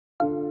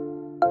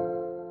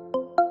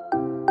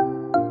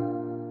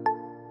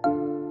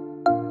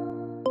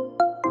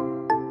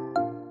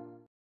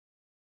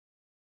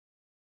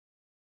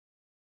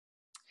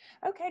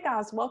Okay,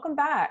 guys, welcome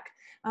back.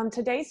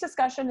 Today's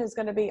discussion is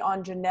going to be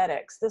on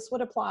genetics. This would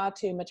apply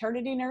to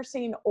maternity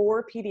nursing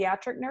or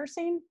pediatric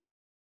nursing.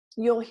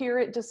 You'll hear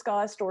it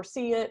discussed or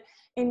see it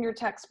in your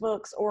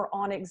textbooks or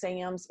on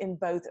exams in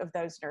both of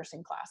those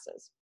nursing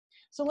classes.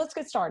 So let's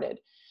get started.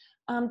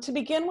 To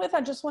begin with,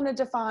 I just want to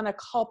define a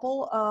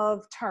couple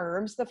of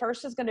terms. The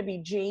first is going to be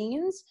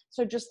genes.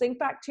 So just think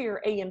back to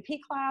your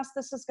A&P class.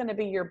 This is going to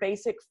be your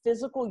basic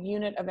physical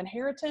unit of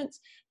inheritance.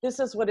 This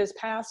is what is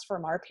passed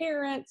from our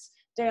parents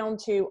down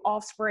to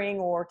offspring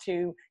or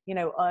to,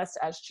 us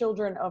as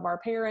children of our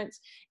parents.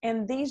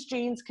 And these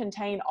genes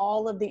contain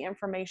all of the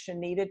information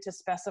needed to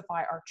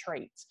specify our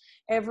traits.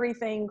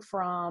 Everything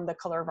from the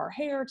color of our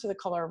hair to the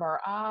color of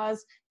our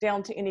eyes,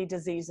 down to any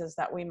diseases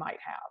that we might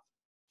have.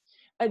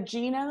 A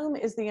genome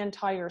is the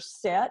entire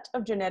set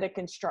of genetic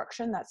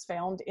instruction that's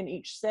found in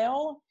each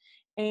cell,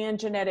 and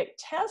genetic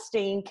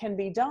testing can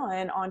be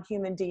done on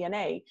human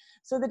DNA.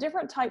 So the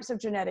different types of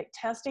genetic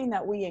testing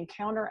that we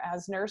encounter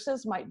as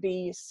nurses might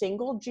be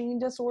single gene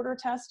disorder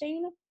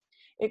testing.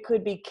 It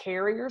could be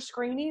carrier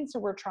screening. So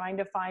we're trying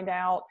to find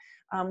out,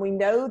 we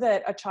know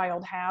that a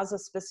child has a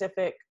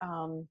specific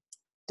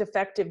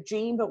defective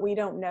gene, but we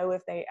don't know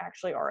if they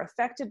actually are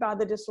affected by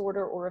the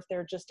disorder or if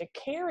they're just a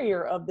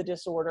carrier of the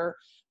disorder,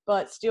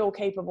 but still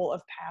capable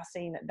of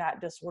passing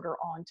that disorder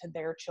on to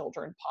their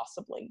children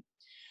possibly.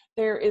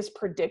 There is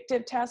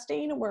predictive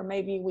testing where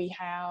maybe we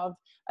have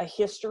a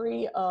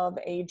history of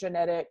a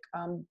genetic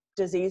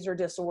disease or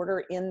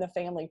disorder in the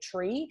family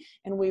tree,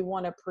 and we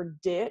want to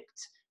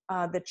predict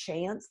the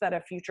chance that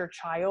a future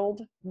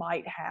child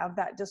might have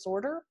that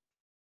disorder.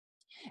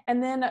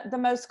 And then the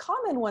most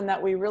common one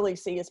that we really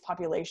see is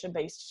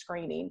population-based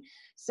screening.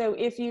 So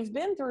if you've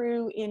been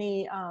through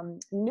any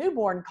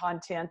newborn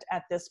content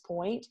at this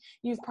point,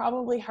 you've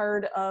probably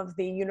heard of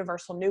the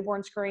universal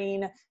newborn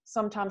screen,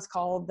 sometimes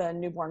called the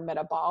newborn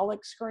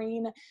metabolic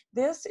screen.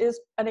 This is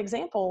an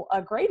example, a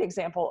great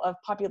example of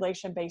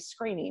population-based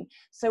screening.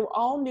 So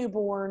all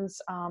newborns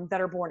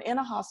that are born in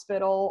a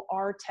hospital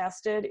are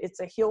tested. It's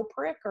a heel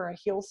prick or a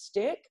heel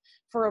stick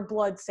for a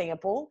blood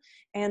sample,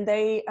 and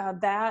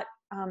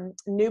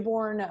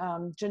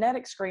newborn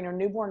genetic screen or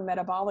newborn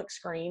metabolic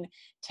screen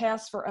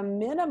tests for a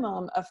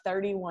minimum of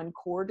 31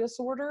 core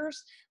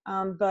disorders,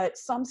 but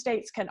some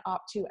states can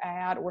opt to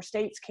add, or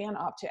states can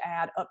opt to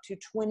add up to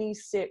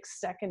 26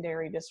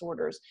 secondary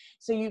disorders.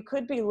 So you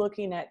could be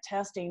looking at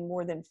testing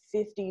more than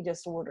 50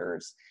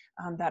 disorders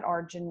that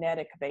are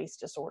genetic-based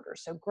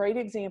disorders. So great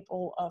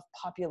example of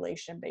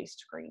population-based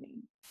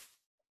screening.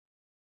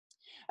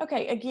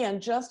 Okay,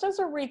 again, just as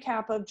a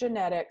recap of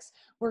genetics,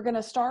 we're going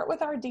to start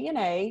with our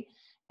DNA,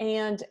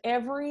 and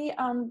every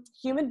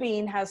human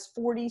being has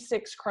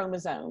 46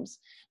 chromosomes.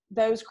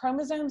 Those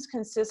chromosomes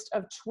consist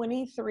of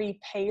 23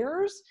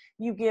 pairs.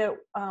 You get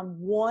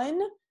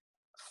one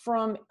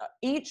from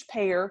each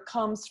pair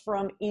comes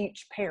from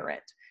each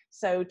parent.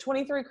 So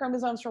 23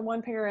 chromosomes from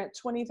one parent,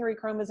 23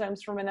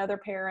 chromosomes from another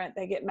parent,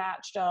 they get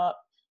matched up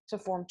to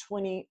form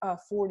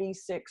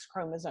 46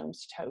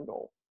 chromosomes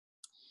total.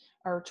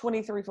 Or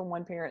 23 from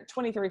one parent,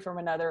 23 from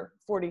another,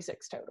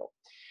 46 total.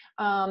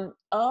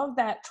 Of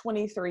that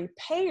 23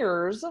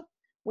 pairs,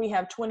 we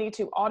have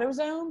 22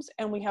 autosomes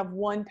and we have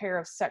one pair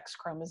of sex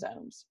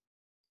chromosomes.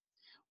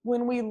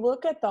 When we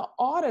look at the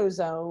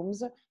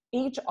autosomes,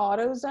 each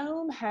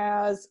autosome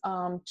has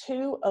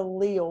 2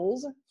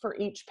 alleles for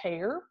each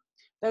pair.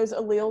 Those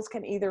alleles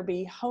can either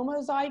be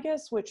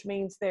homozygous, which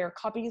means they're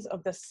copies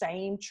of the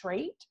same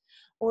trait,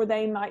 or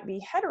they might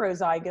be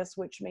heterozygous,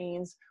 which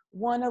means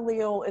one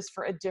allele is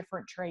for a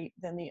different trait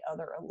than the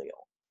other allele.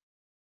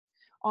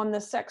 On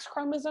the sex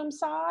chromosome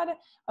side,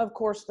 of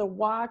course, the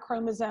Y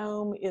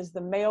chromosome is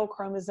the male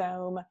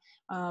chromosome.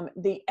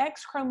 The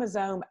X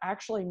chromosome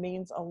actually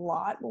means a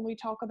lot when we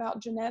talk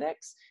about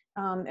genetics,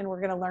 and we're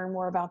going to learn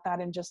more about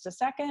that in just a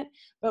second.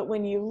 But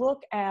when you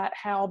look at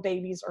how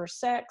babies are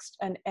sexed,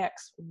 an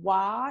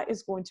XY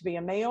is going to be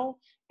a male,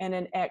 and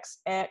an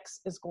XX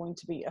is going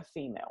to be a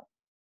female.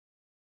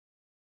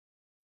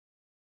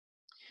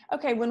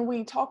 Okay, when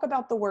we talk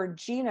about the word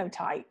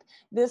genotype,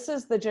 this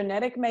is the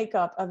genetic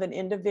makeup of an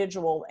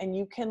individual, and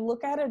you can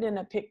look at it in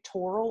a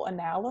pictorial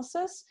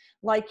analysis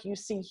like you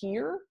see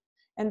here,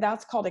 and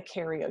that's called a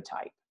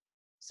karyotype.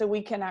 So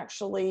we can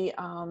actually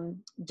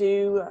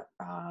do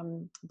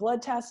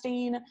blood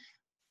testing,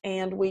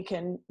 and we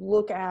can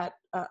look at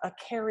a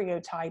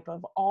karyotype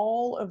of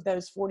all of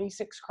those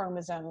 46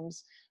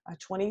 chromosomes,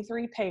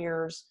 23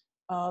 pairs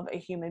of a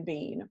human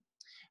being.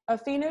 A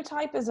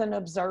phenotype is an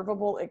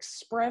observable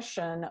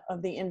expression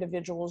of the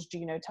individual's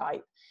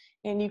genotype,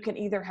 and you can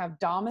either have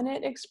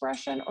dominant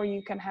expression or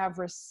you can have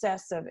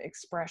recessive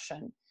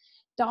expression.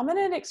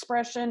 Dominant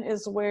expression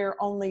is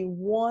where only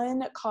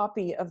one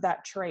copy of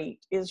that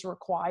trait is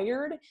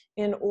required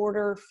in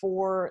order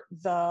for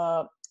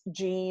the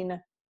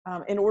gene,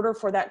 in order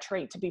for that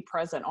trait to be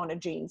present on a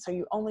gene. So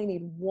you only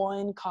need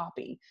one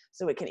copy.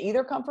 So it can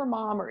either come from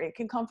mom or it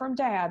can come from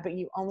dad, but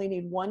you only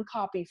need one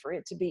copy for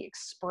it to be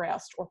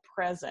expressed or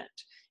present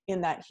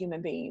in that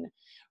human being.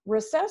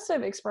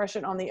 Recessive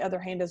expression, on the other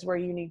hand, is where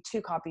you need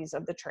 2 copies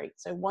of the trait.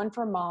 So one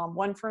from mom,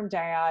 one from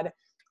dad.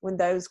 When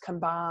those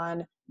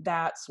combine,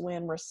 that's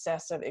when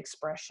recessive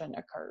expression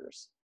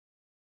occurs.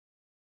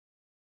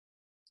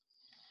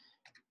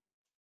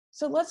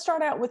 So let's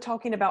start out with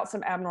talking about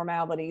some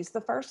abnormalities. The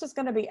first is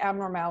going to be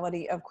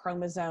abnormality of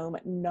chromosome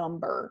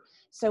number.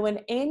 So an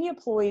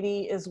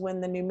aneuploidy is when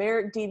the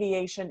numeric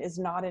deviation is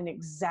not an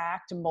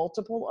exact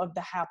multiple of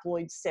the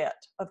haploid set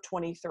of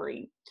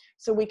 23.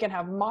 So we can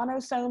have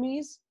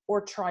monosomies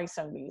or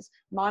trisomies.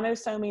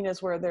 Monosomie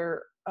is where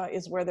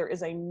there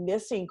is a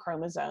missing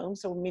chromosome,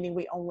 so meaning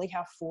we only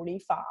have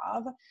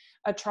 45.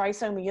 A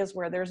trisomy is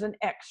where there's an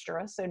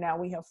extra, so now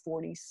we have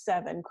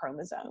 47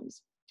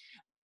 chromosomes.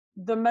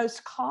 The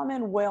most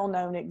common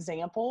well-known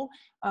example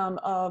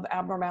of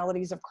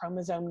abnormalities of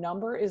chromosome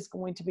number is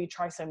going to be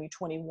trisomy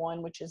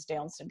 21, which is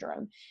Down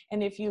syndrome.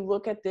 And if you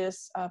look at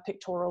this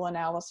pictorial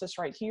analysis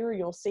right here,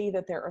 you'll see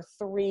that there are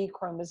 3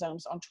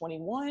 chromosomes on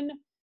 21.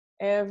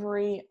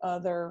 Every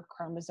other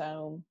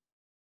chromosome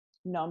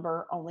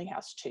number only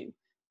has 2,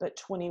 but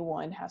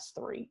 21 has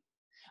 3.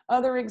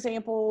 Other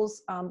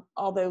examples,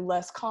 although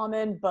less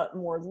common but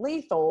more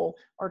lethal,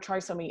 are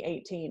trisomy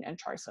 18 and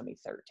trisomy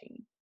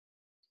 13.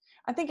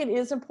 I think it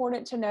is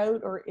important to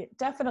note, or it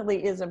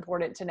definitely is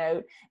important to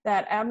note,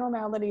 that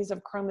abnormalities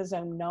of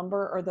chromosome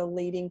number are the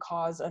leading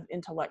cause of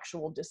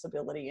intellectual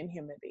disability in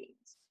human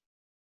beings.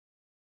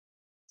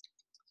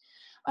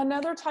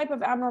 Another type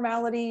of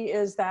abnormality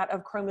is that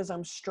of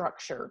chromosome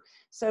structure.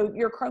 So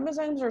your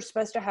chromosomes are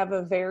supposed to have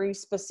a very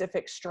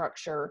specific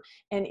structure,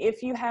 and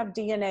if you have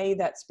DNA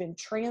that's been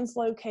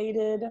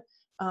translocated,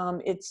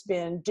 it's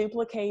been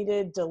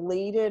duplicated,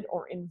 deleted,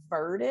 or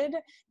inverted,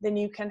 then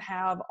you can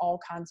have all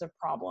kinds of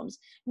problems.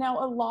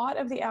 Now, a lot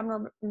of the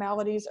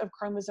abnormalities of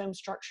chromosome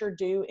structure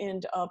do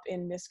end up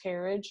in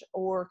miscarriage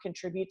or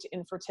contribute to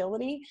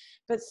infertility,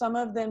 but some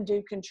of them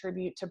do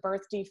contribute to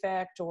birth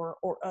defect or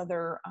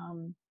other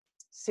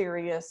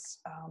serious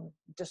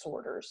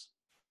disorders.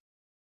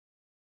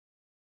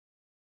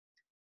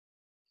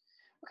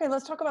 Okay,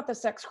 let's talk about the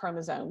sex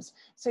chromosomes.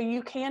 So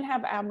you can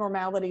have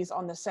abnormalities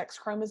on the sex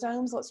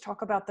chromosomes. Let's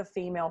talk about the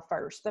female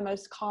first. The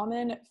most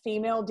common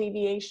female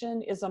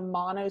deviation is a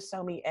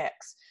monosomy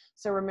X.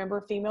 So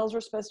remember, females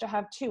are supposed to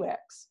have 2X.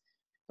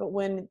 But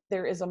when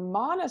there is a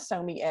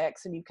monosomy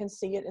X, and you can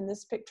see it in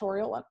this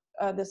pictorial,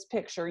 this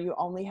picture, you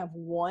only have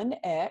 1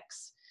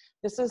 X.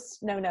 This is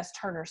known as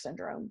Turner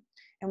syndrome.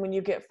 And when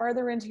you get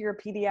further into your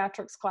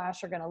pediatrics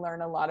class, you're going to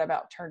learn a lot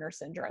about Turner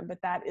syndrome,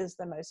 but that is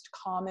the most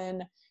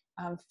common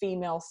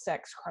female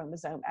sex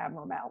chromosome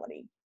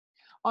abnormality.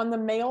 On the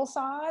male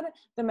side,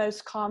 the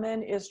most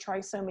common is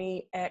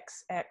trisomy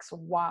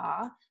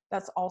XXY.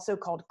 That's also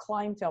called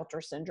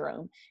Klinefelter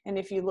syndrome. And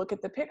if you look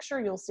at the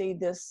picture, you'll see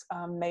this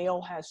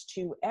male has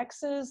 2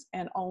 X's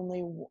and 1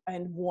 Y.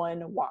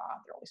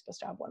 They're only supposed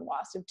to have 1 Y.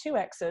 So 2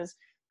 X's,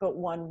 but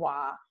 1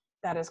 Y.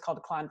 That is called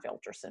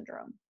Klinefelter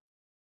syndrome.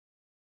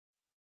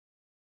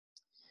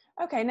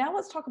 Okay, now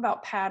let's talk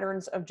about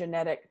patterns of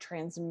genetic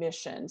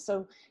transmission.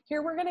 So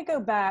here we're going to go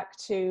back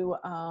to,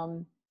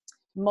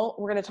 we're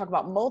going to talk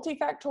about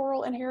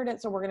multifactorial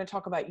inheritance, and we're going to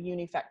talk about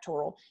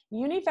unifactorial.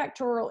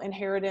 Unifactorial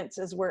inheritance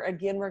is where,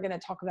 again, we're going to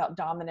talk about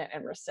dominant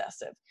and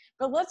recessive.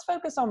 But let's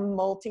focus on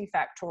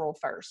multifactorial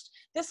first.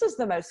 This is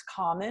the most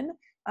common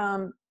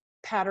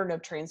pattern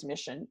of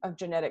transmission, of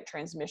genetic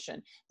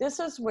transmission. This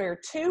is where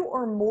 2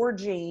 or more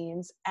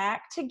genes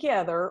act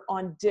together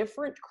on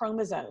different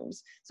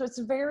chromosomes. So it's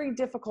very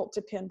difficult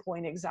to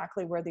pinpoint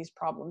exactly where these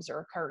problems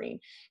are occurring.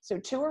 So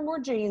 2 or more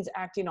genes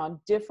acting on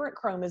different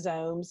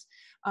chromosomes.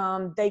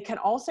 They can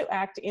also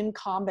act in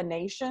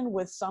combination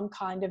with some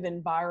kind of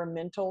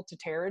environmental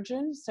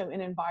teragen, so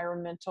an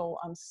environmental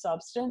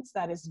substance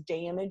that is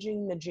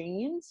damaging the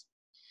genes.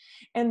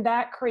 And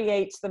that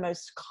creates the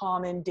most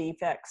common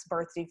defects,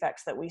 birth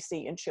defects that we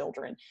see in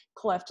children: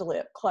 cleft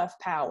lip,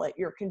 cleft palate,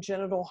 your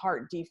congenital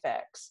heart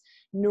defects,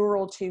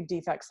 neural tube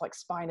defects like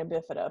spina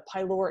bifida,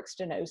 pyloric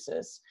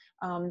stenosis,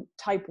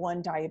 type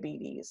 1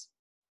 diabetes.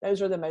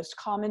 Those are the most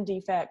common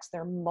defects.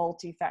 They're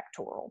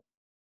multifactorial.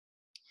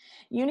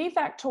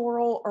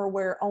 Unifactorial are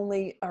where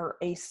only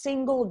a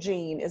single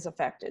gene is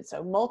affected.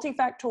 So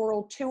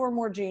multifactorial, 2 or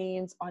more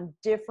genes on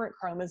different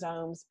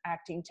chromosomes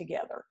acting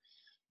together.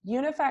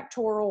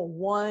 Unifactorial,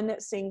 1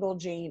 single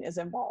gene is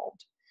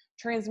involved.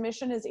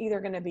 Transmission is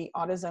either going to be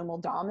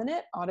autosomal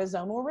dominant,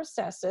 autosomal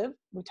recessive.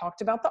 We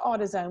talked about the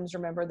autosomes.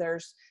 Remember,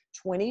 there's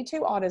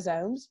 22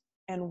 autosomes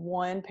and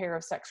 1 pair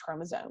of sex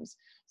chromosomes.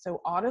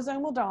 So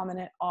autosomal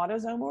dominant,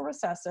 autosomal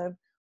recessive,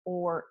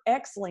 or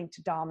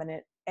X-linked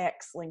dominant,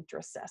 X-linked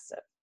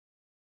recessive.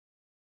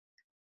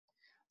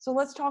 So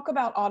let's talk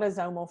about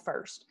autosomal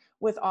first.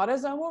 With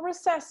autosomal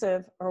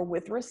recessive, or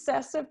with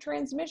recessive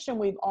transmission,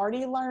 we've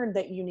already learned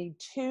that you need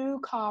 2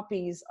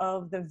 copies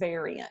of the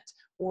variant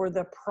or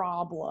the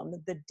problem,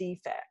 the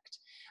defect,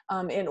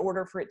 in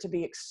order for it to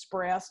be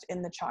expressed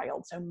in the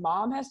child. So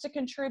mom has to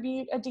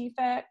contribute a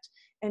defect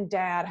and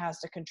dad has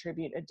to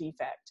contribute a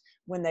defect.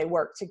 When they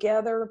work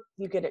together,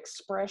 you get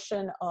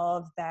expression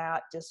of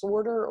that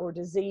disorder or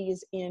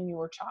disease in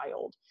your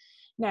child.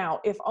 Now,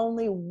 if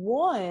only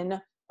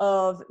one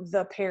of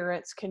the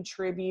parents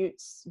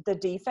contributes the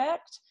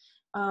defect,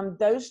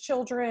 those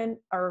children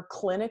are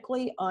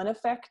clinically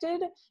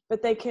unaffected,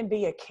 but they can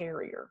be a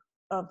carrier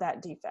of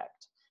that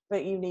defect.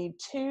 But you need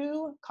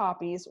 2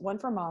 copies, one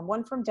from mom,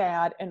 one from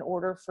dad, in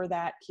order for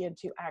that kid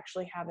to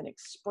actually have an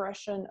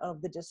expression of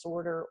the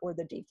disorder or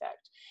the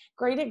defect.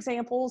 Great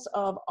examples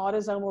of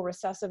autosomal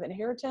recessive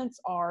inheritance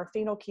are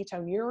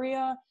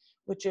phenylketonuria,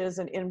 which is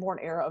an inborn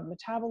error of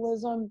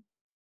metabolism,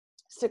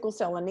 sickle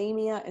cell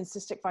anemia, and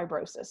cystic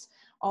fibrosis.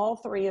 All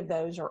 3 of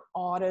those are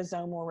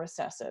autosomal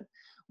recessive.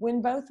 When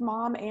both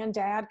mom and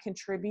dad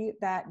contribute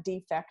that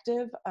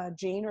defective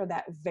gene or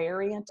that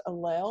variant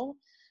allele,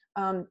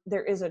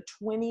 there is a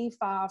 25%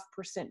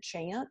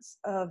 chance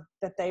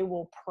that they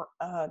will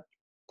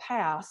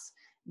pass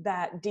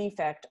that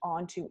defect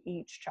onto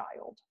each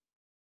child.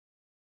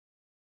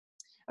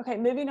 Okay,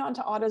 moving on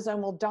to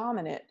autosomal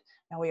dominant.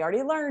 Now, we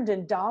already learned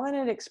in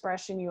dominant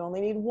expression, you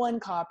only need 1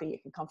 copy.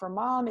 It can come from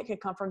mom, it can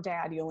come from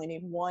dad. You only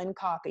need 1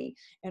 copy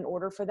in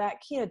order for that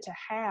kid to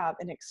have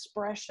an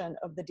expression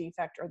of the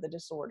defect or the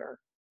disorder.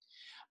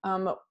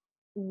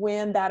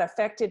 When that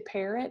affected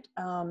parent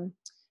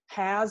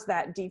has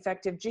that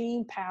defective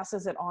gene,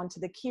 passes it on to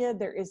the kid,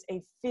 there is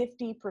a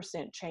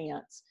 50%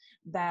 chance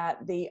that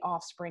the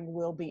offspring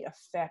will be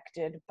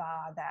affected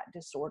by that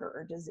disorder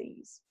or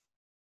disease.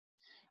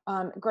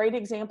 Great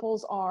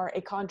examples are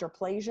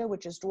achondroplasia,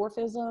 which is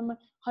dwarfism,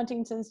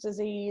 Huntington's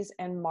disease,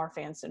 and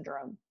Marfan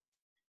syndrome.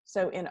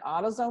 So in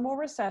autosomal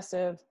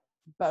recessive,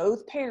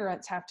 both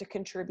parents have to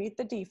contribute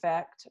the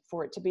defect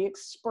for it to be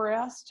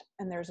expressed,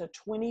 and there's a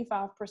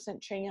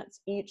 25% chance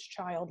each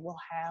child will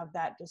have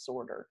that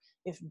disorder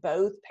if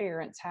both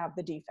parents have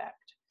the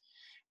defect.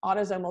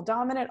 Autosomal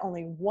dominant,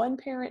 only 1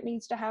 parent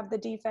needs to have the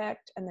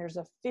defect, and there's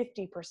a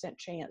 50%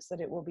 chance that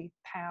it will be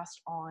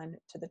passed on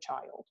to the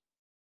child.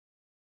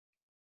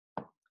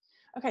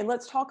 Okay,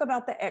 let's talk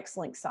about the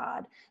X-linked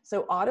side.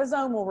 So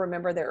autosomal,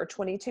 remember there are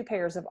 22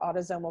 pairs of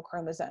autosomal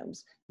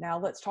chromosomes. Now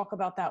let's talk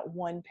about that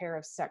 1 pair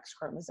of sex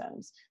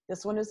chromosomes.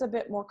 This one is a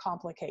bit more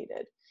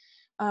complicated.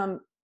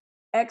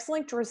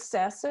 X-linked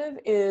recessive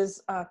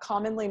is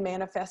commonly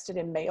manifested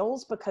in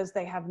males because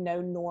they have no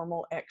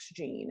normal X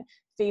gene.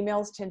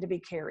 Females tend to be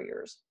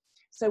carriers.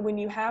 So when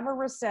you have a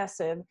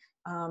recessive,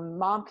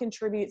 mom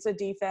contributes a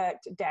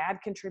defect, dad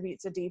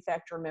contributes a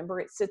defect. Remember,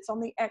 it sits on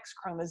the X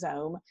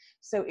chromosome.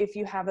 So if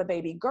you have a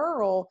baby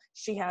girl,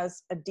 she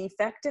has a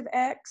defective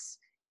X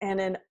and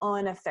an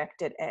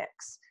unaffected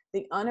X.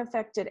 The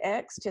unaffected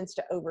X tends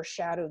to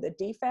overshadow the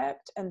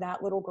defect, and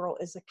that little girl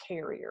is a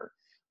carrier.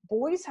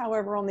 Boys,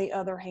 however, on the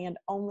other hand,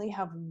 only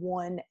have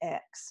 1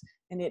 X,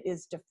 and it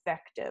is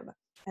defective.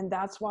 And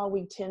that's why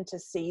we tend to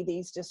see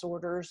these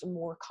disorders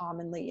more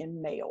commonly in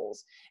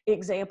males.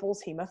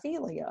 Examples: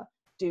 hemophilia,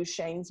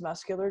 Duchenne's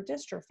muscular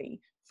dystrophy,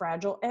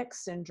 Fragile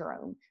X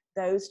syndrome.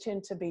 Those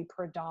tend to be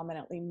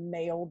predominantly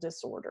male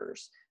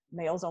disorders.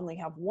 Males only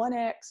have 1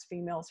 X,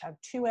 females have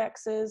 2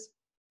 X's.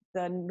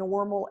 The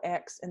normal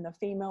X in the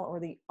female or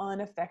the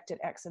unaffected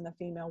X in the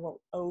female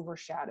will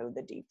overshadow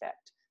the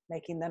defect,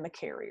 making them a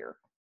carrier.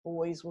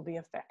 Boys will be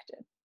affected.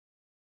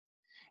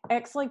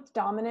 X-linked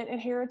dominant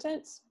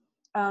inheritance.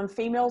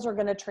 Females are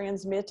going to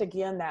transmit,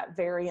 again, that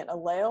variant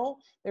allele.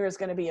 There is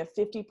going to be a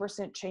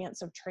 50%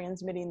 chance of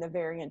transmitting the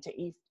variant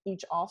to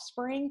each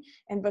offspring.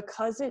 And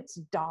because it's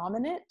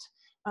dominant,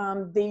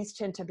 these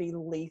tend to be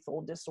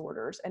lethal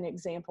disorders. An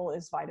example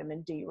is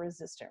vitamin D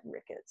resistant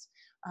rickets.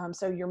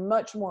 So your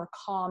much more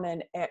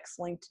common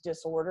X-linked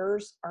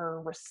disorders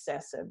are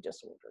recessive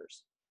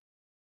disorders.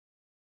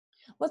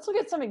 Let's look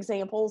at some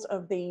examples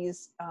of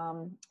these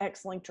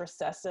X-linked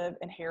recessive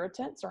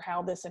inheritance, or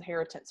how this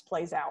inheritance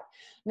plays out.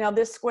 Now,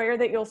 this square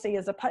that you'll see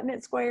is a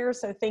Punnett square.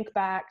 So think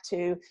back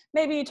to,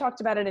 maybe you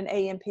talked about it in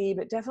A&P,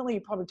 but definitely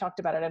you probably talked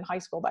about it in high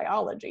school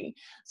biology.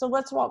 So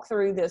let's walk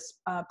through this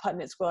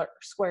Punnett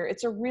square.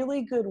 It's a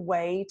really good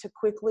way to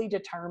quickly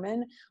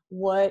determine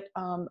what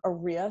a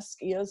risk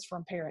is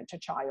from parent to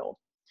child.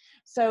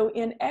 So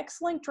in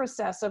X-linked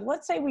recessive,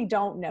 let's say we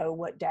don't know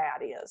what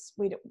dad is.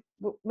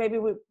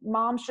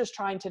 Mom's just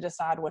trying to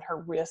decide what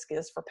her risk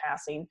is for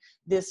passing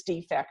this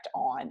defect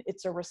on.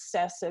 It's a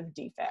recessive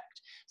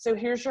defect. So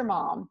here's your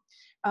mom.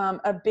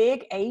 A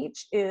big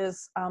H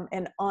is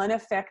an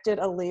unaffected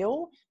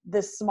allele.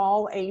 The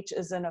small h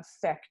is an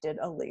affected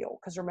allele,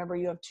 because remember,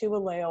 you have 2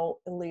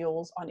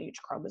 alleles on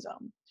each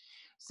chromosome.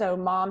 So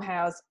mom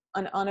has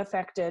an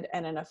unaffected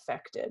and an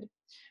affected.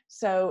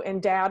 So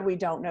in dad, we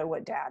don't know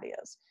what dad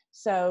is.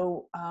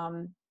 So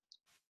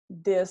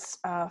this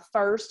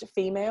first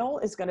female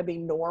is going to be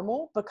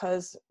normal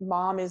because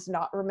mom is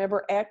not,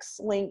 remember,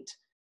 X-linked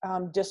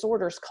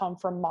disorders come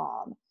from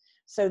mom.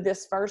 So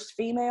this first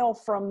female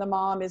from the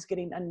mom is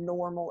getting a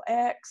normal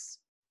X,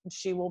 and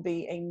she will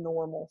be a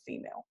normal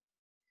female.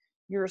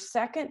 Your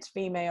second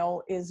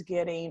female is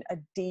getting a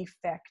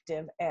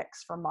defective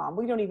X from mom.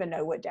 We don't even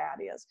know what dad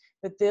is,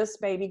 but this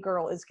baby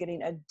girl is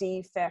getting a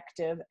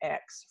defective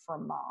X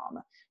from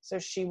mom. So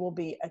she will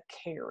be a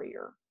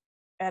carrier,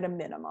 at a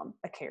minimum,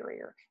 a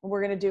carrier. And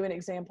we're going to do an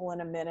example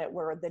in a minute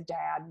where the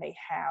dad may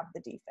have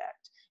the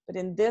defect. But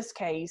in this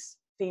case,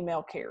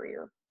 female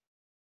carrier.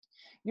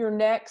 Your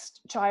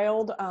next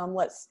child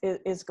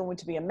is going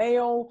to be a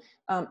male,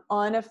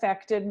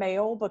 unaffected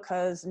male,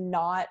 because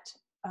not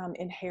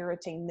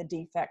inheriting the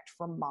defect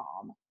from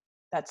mom.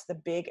 That's the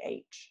big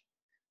H.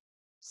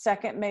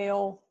 Second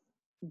male,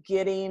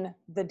 getting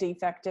the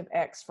defective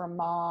X from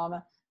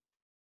mom.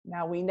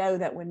 Now we know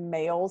that when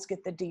males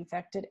get the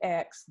defected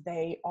X,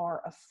 they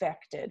are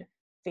affected.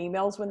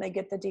 Females, when they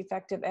get the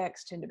defective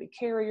X, tend to be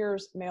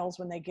carriers. Males,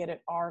 when they get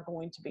it, are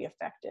going to be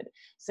affected.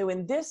 So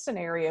in this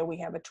scenario, we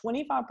have a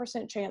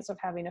 25% chance of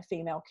having a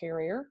female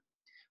carrier.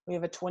 We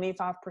have a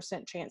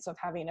 25% chance of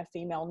having a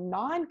female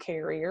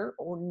non-carrier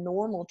or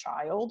normal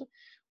child.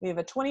 We have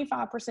a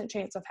 25%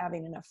 chance of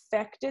having an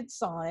affected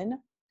son.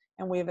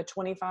 And we have a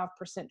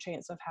 25%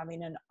 chance of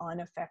having an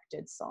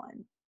unaffected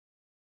son.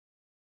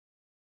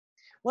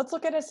 Let's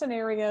look at a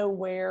scenario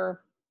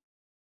where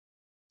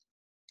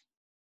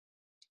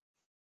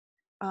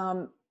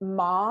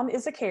mom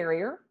is a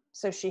carrier,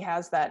 so she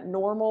has that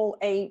normal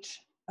H,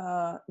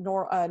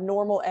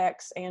 normal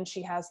X, and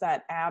she has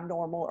that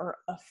abnormal or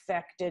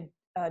affected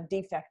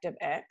defective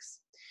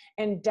X.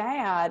 And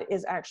dad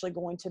is actually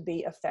going to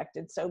be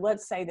affected. So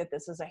let's say that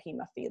this is a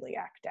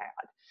hemophiliac dad.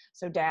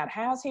 So dad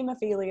has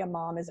hemophilia,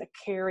 mom is a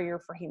carrier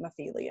for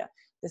hemophilia.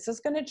 This is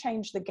going to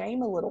change the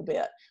game a little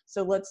bit.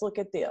 So let's look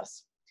at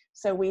this.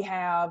 So we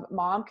have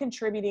mom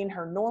contributing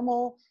her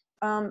normal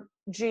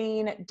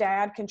gene,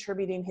 dad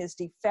contributing his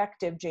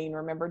defective gene.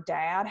 Remember,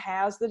 dad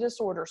has the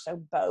disorder, so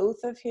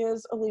both of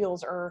his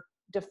alleles are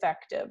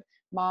defective.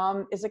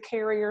 Mom is a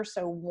carrier,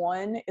 so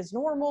one is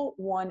normal,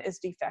 one is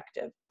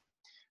defective.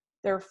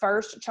 Their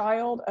first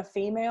child, a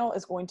female,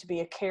 is going to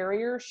be a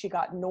carrier. She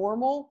got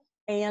normal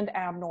and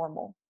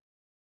abnormal.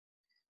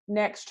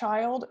 Next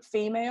child,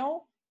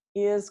 female,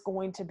 is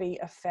going to be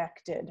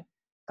affected.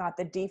 Got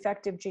the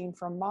defective gene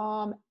from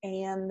mom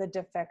and the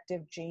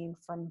defective gene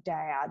from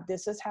dad.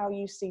 This is how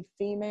you see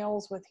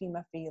females with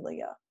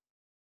hemophilia.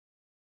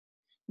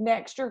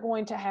 Next, you're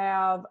going to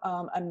have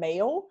a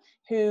male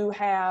who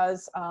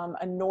has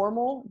a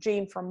normal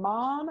gene from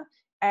mom,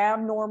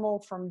 abnormal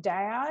from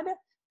dad.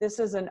 This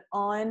is an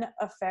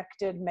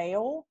unaffected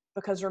male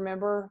because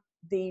remember,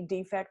 the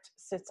defect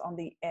sits on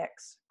the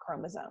X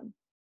chromosome,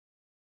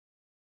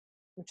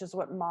 which is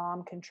what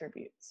mom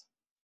contributes.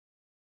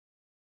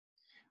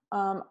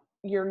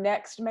 Your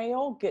next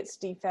male gets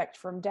defect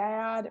from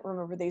dad.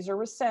 Remember, these are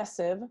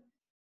recessive.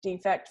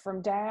 Defect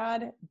from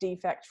dad,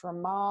 defect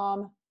from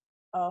mom,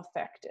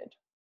 affected.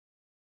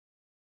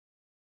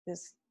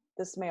 This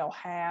male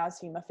has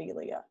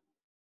hemophilia.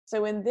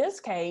 So in this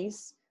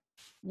case,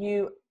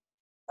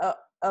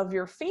 of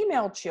your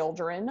female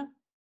children,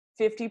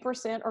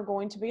 50% are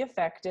going to be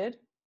affected,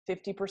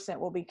 50%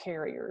 will be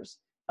carriers.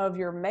 Of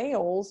your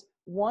males,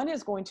 one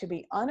is going to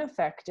be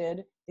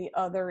unaffected, the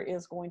other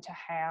is going to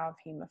have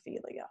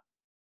hemophilia.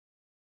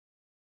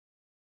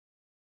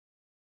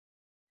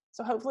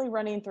 So hopefully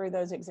running through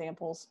those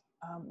examples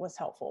was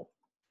helpful.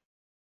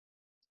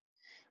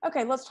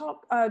 Okay, let's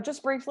talk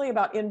just briefly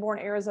about inborn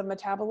errors of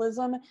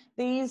metabolism.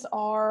 These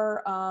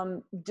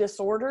are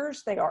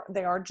disorders. They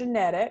are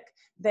genetic.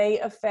 They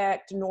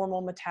affect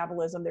normal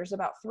metabolism. There's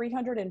about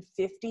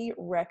 350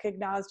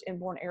 recognized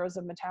inborn errors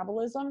of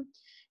metabolism.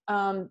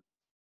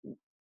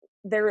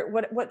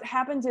 What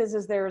happens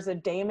is there's a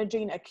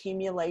damaging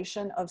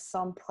accumulation of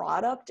some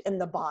product in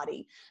the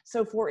body.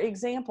 So for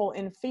example,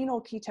 in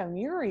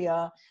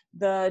phenylketonuria,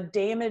 the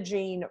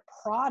damaging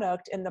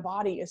product in the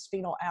body is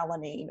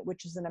phenylalanine,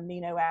 which is an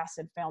amino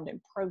acid found in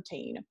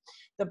protein.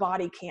 The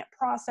body can't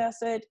process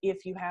it.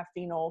 If you have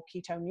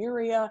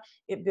phenylketonuria,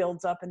 it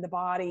builds up in the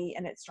body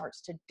and it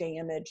starts to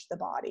damage the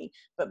body.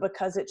 But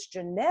because it's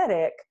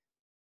genetic,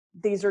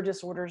 these are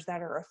disorders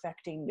that are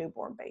affecting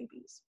newborn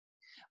babies.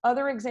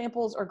 Other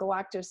examples are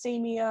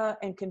galactosemia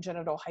and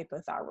congenital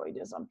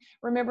hypothyroidism.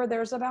 Remember,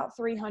 there's about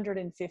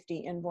 350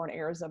 inborn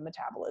errors of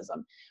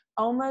metabolism.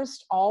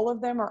 Almost all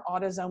of them are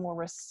autosomal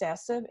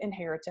recessive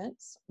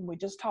inheritance. We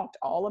just talked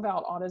all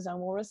about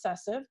autosomal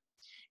recessive,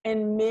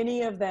 and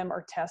many of them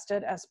are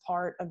tested as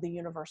part of the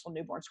universal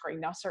newborn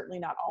screen. Now, certainly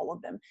not all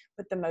of them,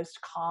 but the most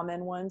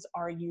common ones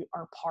are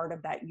part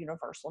of that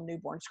universal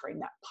newborn screen,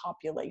 that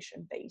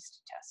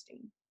population-based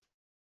testing.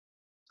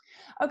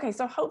 Okay,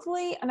 so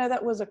hopefully, I know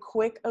that was a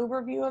quick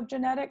overview of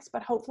genetics,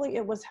 but hopefully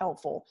it was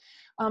helpful.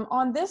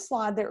 On this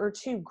slide, there are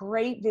two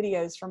great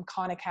videos from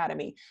Khan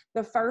Academy.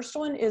 The first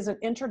one is an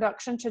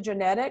introduction to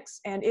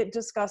genetics, and it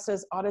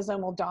discusses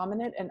autosomal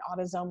dominant and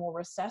autosomal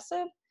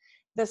recessive.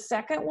 The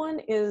second one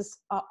is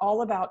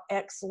all about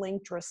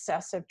X-linked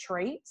recessive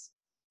traits.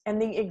 And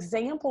the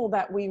example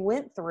that we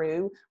went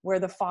through where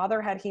the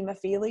father had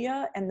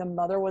hemophilia and the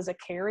mother was a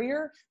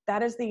carrier,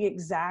 that is the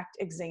exact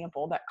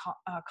example that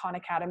Khan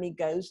Academy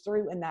goes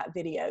through in that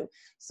video.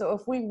 So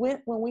when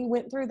we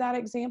went through that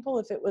example,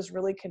 if it was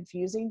really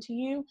confusing to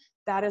you,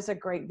 that is a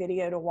great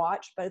video to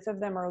watch. Both of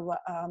them are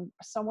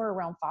somewhere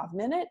around 5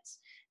 minutes,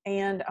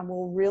 and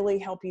will really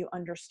help you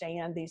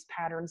understand these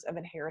patterns of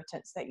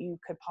inheritance that you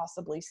could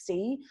possibly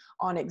see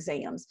on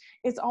exams.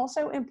 It's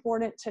also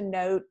important to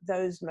note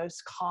those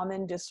most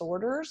common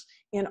disorders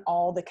in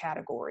all the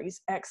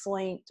categories: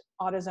 X-linked,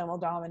 autosomal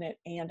dominant,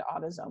 and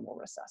autosomal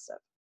recessive.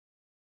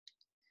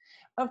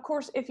 Of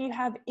course, if you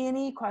have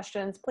any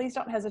questions, please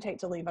don't hesitate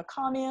to leave a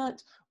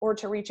comment or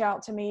to reach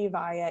out to me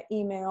via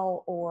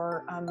email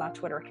or my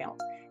Twitter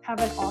account. Have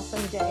an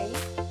awesome day.